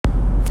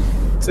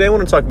Today I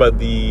want to talk about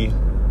the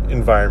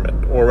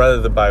environment, or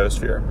rather the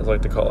biosphere, as I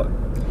like to call it,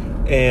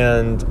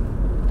 and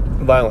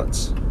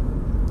violence.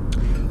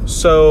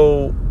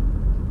 So,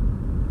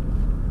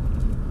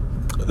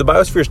 the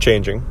biosphere is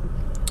changing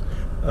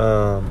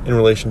in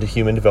relation to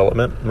human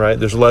development, right?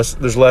 There's less,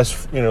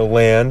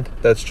 land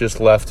that's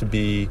just left to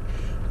be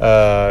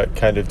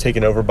kind of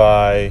taken over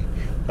by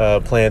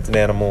plants and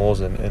animals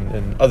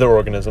and other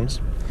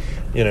organisms.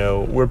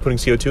 We're putting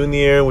CO2 in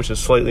the air, which is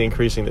slightly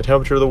increasing the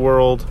temperature of the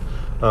world,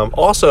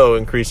 also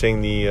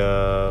increasing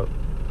the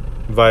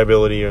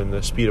viability and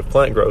the speed of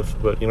plant growth,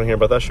 but you don't hear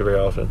about that shit very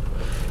often.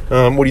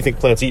 What do you think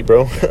plants eat,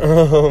 bro?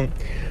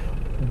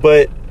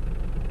 But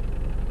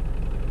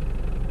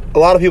a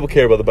lot of people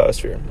care about the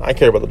biosphere. I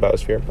care about the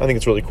biosphere. I think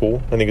it's really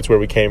cool. I think it's where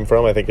we came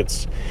from. I think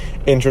it's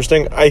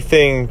interesting. I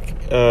think,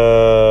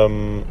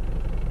 I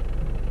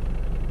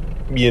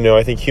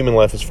think human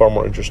life is far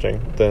more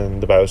interesting than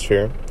the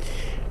biosphere.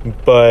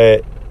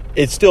 But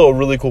it's still a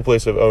really cool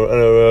place,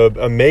 an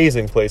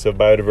amazing place of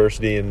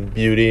biodiversity and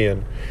beauty,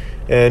 and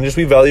just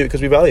we value it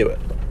because we value it.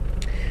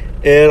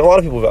 And a lot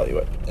of people value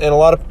it.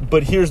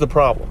 But here's the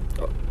problem.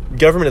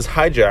 Government has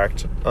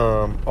hijacked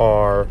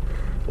our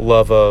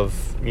love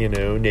of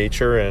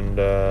nature and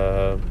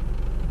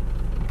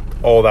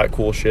all that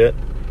cool shit,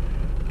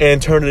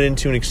 and turned it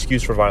into an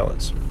excuse for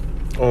violence,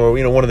 or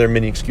one of their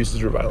many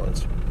excuses for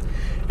violence,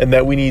 and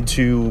that we need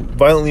to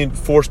violently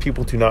force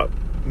people to not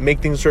make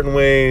things certain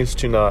ways,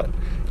 to not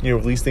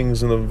release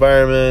things in the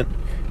environment,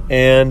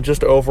 and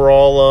just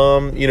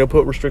overall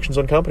put restrictions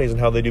on companies and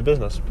how they do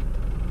business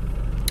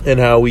and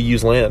how we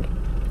use land.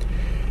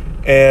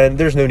 And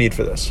there's no need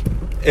for this,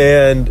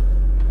 and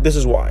this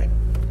is why.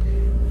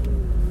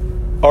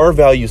 Our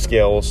value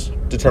scales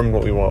determine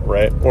what we want,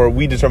 right? Or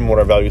we determine what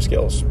our value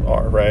scales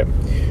are, right?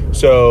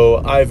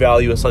 So I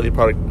value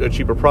a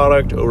cheaper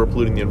product over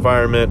polluting the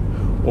environment,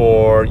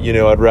 or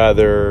I'd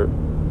rather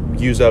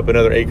use up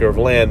another acre of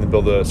land than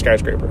build a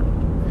skyscraper,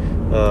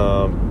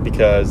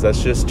 because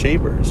that's just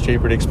cheaper. It's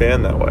cheaper to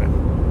expand that way.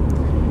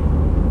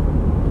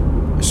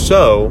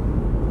 So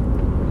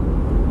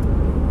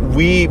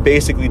we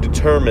basically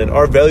determine,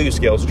 our value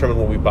scales determine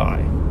what we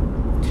buy.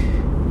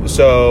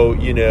 So,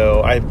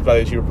 I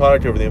value a cheaper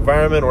product over the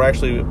environment, or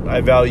actually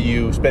I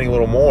value spending a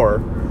little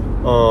more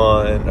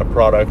on a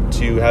product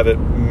to have it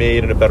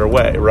made in a better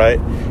way,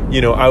 right?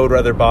 I would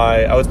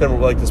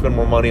like to spend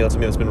more money on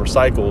something that's been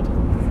recycled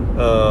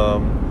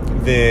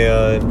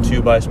than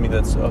to buy something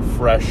that's a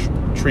fresh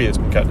tree that's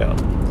been cut down.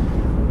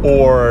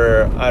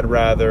 Or I'd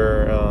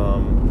rather,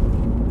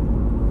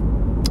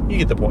 you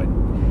get the point.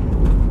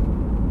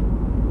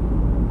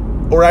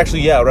 Or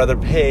actually, I'd rather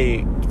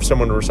pay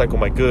someone to recycle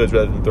my goods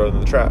rather than throw them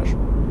in the trash.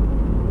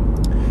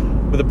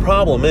 But the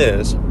problem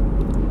is,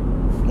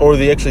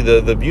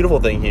 the beautiful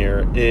thing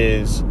here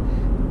is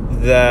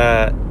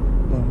that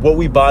what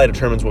we buy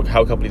determines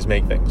how companies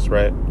make things,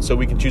 right? So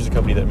we can choose a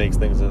company that makes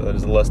things that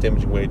is a less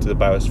damaging way to the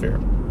biosphere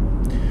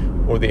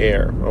or the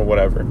air or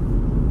whatever.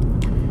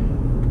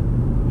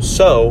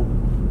 So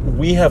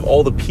we have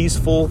all the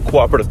peaceful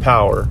cooperative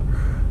power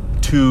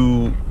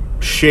to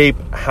shape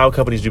how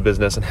companies do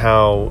business and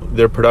how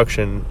their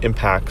production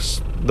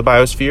impacts the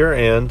biosphere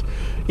and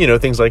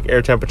things like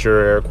air temperature,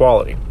 air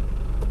quality.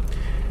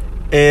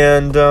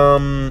 And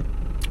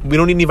we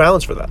don't need any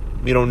violence for that.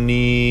 We don't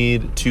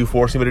need to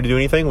force anybody to do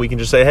anything. We can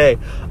just say, hey,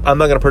 I'm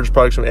not going to purchase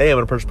products from A, I'm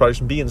going to purchase products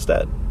from B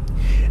instead.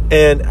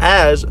 And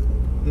as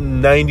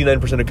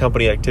 99% of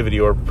company activity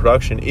or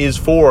production is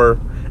for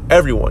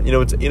everyone,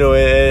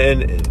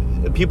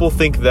 and people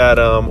think that,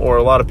 or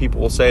a lot of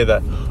people will say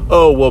that,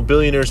 oh, well,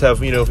 billionaires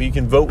have, if you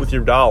can vote with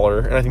your dollar,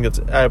 and I think that's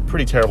a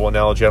pretty terrible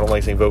analogy. I don't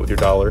like saying vote with your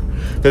dollar.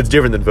 That's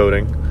different than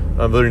voting.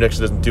 Voting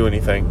actually doesn't do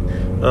anything.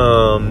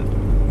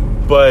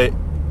 But,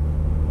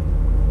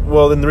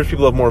 well, then the rich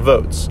people have more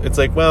votes. It's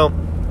like, well,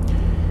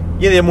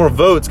 yeah, they have more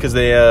votes because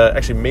they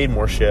actually made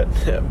more shit.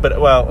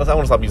 But, well, I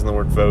want to stop using the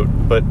word vote.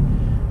 But,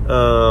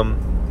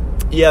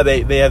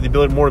 they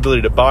have more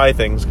ability to buy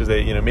things because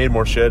they, made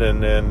more shit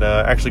and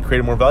actually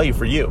created more value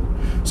for you.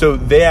 So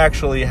they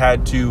actually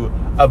had to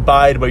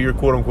abide by your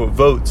quote unquote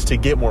votes to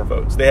get more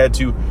votes. They had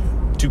to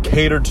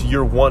cater to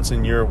your wants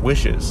and your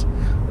wishes.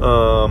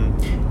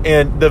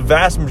 And the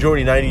vast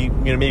majority,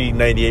 maybe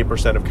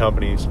 98% of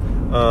companies,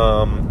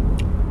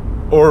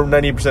 or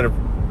 98% of,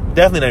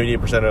 definitely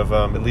 98% of,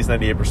 at least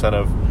 98%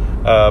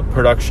 of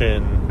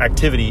production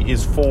activity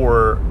is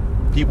for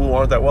people who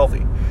aren't that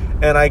wealthy.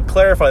 And I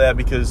clarify that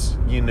because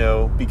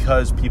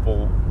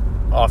people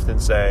often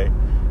say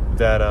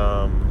that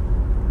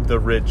the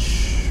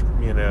rich,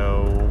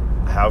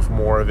 have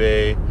more of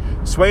a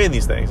sway in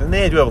these things. And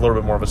they do have a little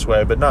bit more of a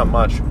sway, but not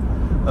much.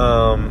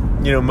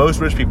 Most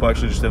rich people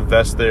actually just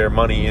invest their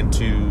money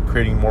into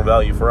creating more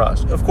value for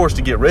us. Of course,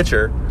 to get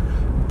richer,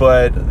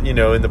 but,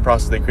 in the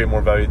process, they create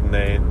more value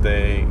than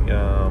they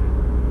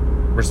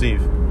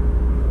receive.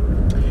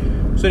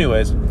 So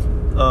anyways,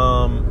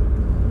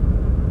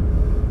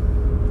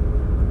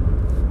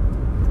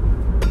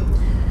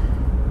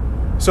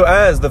 so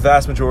as the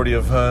vast majority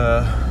of,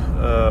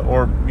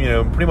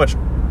 pretty much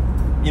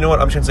you know what,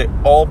 I'm just going to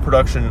say all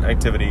production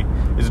activity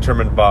is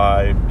determined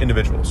by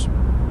individuals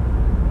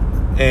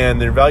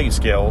and their value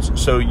scales.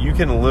 So you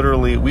can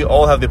literally, we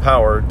all have the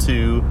power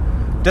to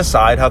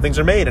decide how things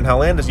are made and how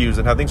land is used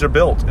and how things are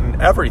built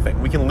and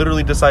everything. We can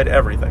literally decide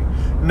everything.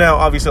 Now,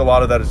 obviously, a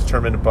lot of that is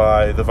determined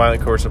by the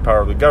violent coercive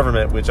power of the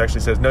government, which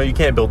actually says, no, you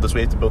can't build this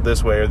way, you have to build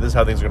this way, or this is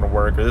how things are going to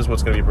work, or this is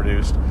what's going to be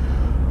produced.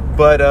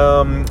 But,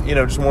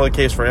 just more the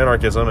case for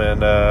anarchism,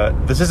 and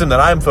the system that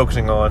I'm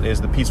focusing on is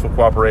the peaceful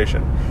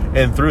cooperation.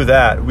 And through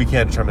that, we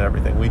can't determine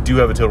everything. We do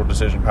have a total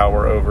decision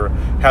power over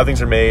how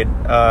things are made,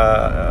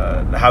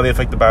 how they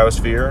affect the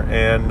biosphere,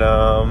 and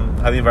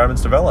how the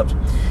environment's developed.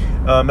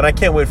 And I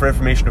can't wait for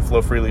information to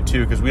flow freely,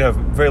 too, because we have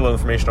very little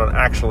information on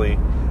actually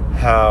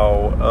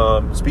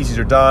how species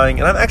are dying.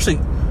 And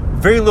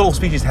very little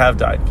species have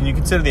died. Can you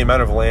consider the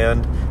amount of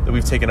land that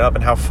we've taken up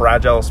and how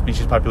fragile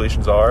species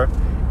populations are?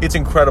 It's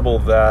incredible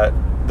that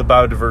the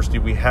biodiversity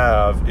we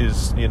have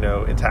is,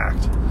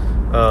 intact.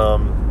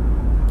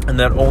 And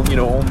that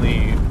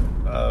only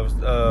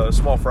a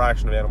small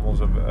fraction of animals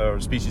or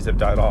species have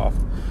died off.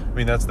 I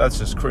mean, that's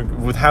just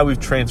with how we've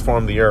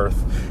transformed the Earth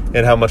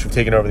and how much we've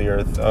taken over the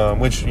Earth,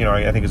 which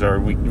I think we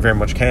very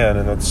mumuch can,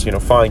 and that's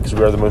fine because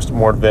we are the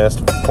more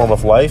advanced form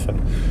of life, and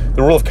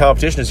the rule of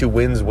competition is who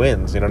wins.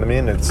 You know what I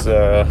mean?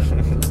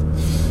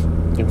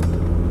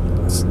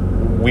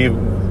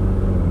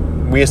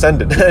 We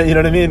ascended. You know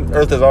what I mean?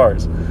 Earth is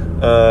ours.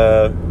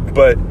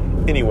 But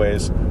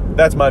anyways,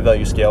 that's my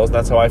value scales, and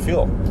that's how I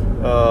feel.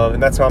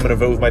 And that's how I'm going to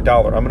vote with my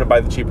dollar. I'm going to buy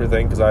the cheaper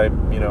thing because I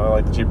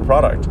like the cheaper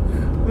product.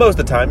 Most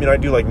of the time, I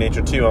do like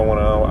nature too.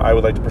 I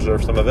would like to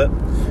preserve some of it.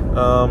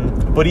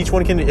 But each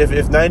one can. If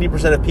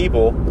 90% of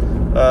people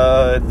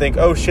think,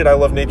 oh shit, I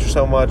love nature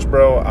so much,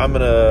 bro, I'm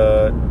going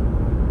to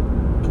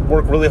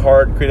work really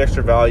hard, create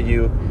extra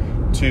value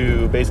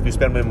to basically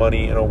spend my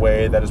money in a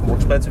way that is more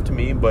expensive to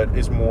me, but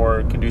is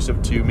more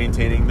conducive to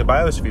maintaining the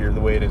biosphere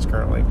the way it is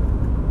currently.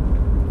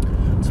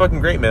 It's fucking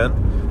great,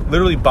 man.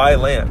 Literally buy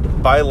land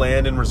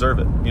and reserve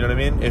it. You know what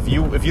I mean? If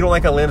you don't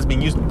like how land is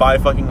being used, buy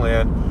fucking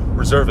land,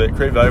 reserve it,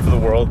 create value for the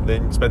world,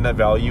 then spend that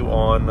value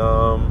on,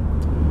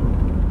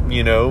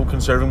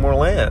 conserving more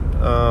land.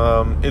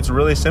 It's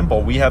really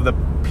simple. We have the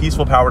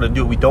peaceful power to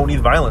do it. We don't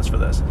need violence for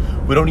this.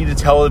 We don't need to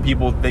tell other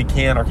people they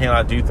can or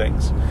cannot do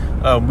things.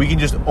 We can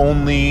just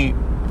only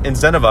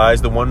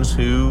incentivize the ones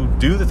who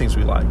do the things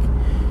we like.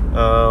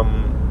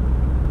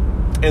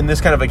 And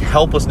this kind of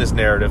helplessness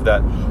narrative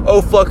that,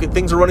 oh fuck,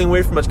 things are running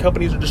away from us,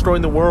 companies are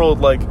destroying the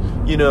world,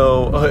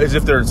 as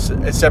if they're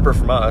separate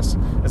from us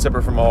and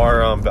separate from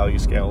our value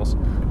scales.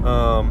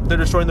 They're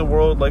destroying the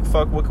world,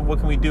 fuck, what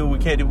can we do? We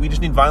can't do, we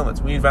just need violence.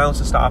 We need violence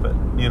to stop it,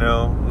 we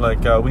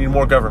need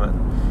more government.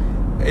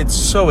 It's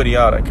so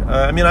idiotic.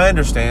 I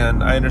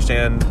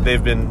understand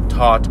they've been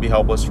taught to be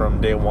helpless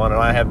from day one,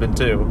 and I have been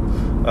too.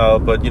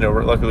 But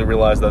luckily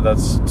realized that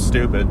that's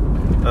stupid.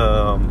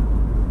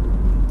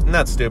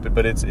 Not stupid,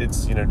 but it's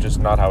just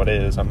not how it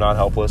is. I'm not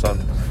helpless. I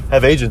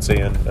have agency,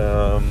 and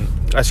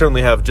I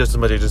certainly have just as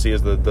much agency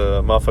as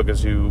the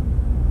motherfuckers who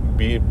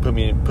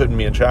putting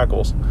me in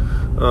shackles.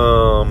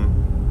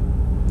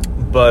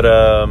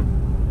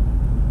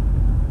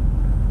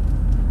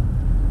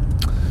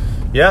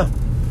 Yeah.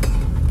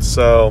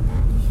 So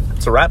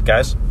it's a wrap,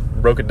 guys.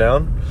 Broke it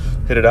down,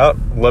 hit it out.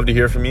 Love to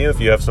hear from you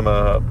if you have some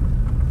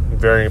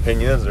varying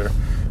opinions or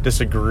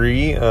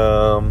disagree,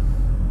 or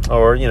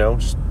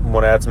just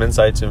want to add some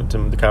insights into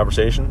the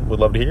conversation.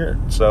 Would love to hear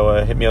it. So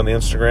hit me on the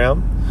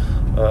Instagram.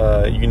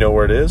 You know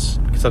where it is.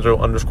 Consensual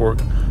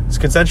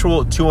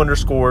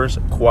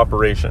 2_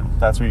 cooperation.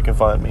 That's where you can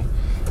find me.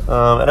 And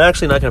I'm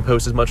actually not going to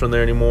post as much on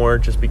there anymore,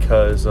 just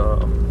because I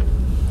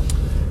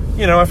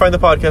find the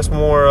podcast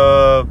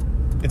more.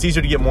 It's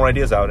easier to get more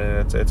ideas out,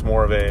 and it's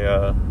more of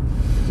a,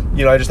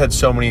 I just had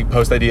so many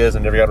post ideas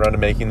and never got around to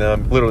making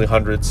them, literally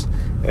hundreds,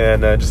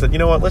 and just said, you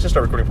know what, let's just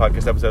start recording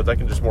podcast episodes. I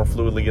can just more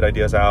fluidly get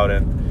ideas out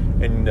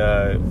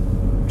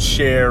and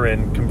share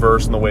and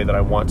converse in the way that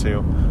I want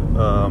to.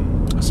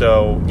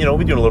 So, we'll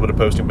be doing a little bit of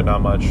posting, but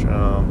not much.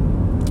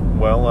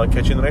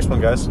 Catch you in the next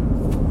one, guys.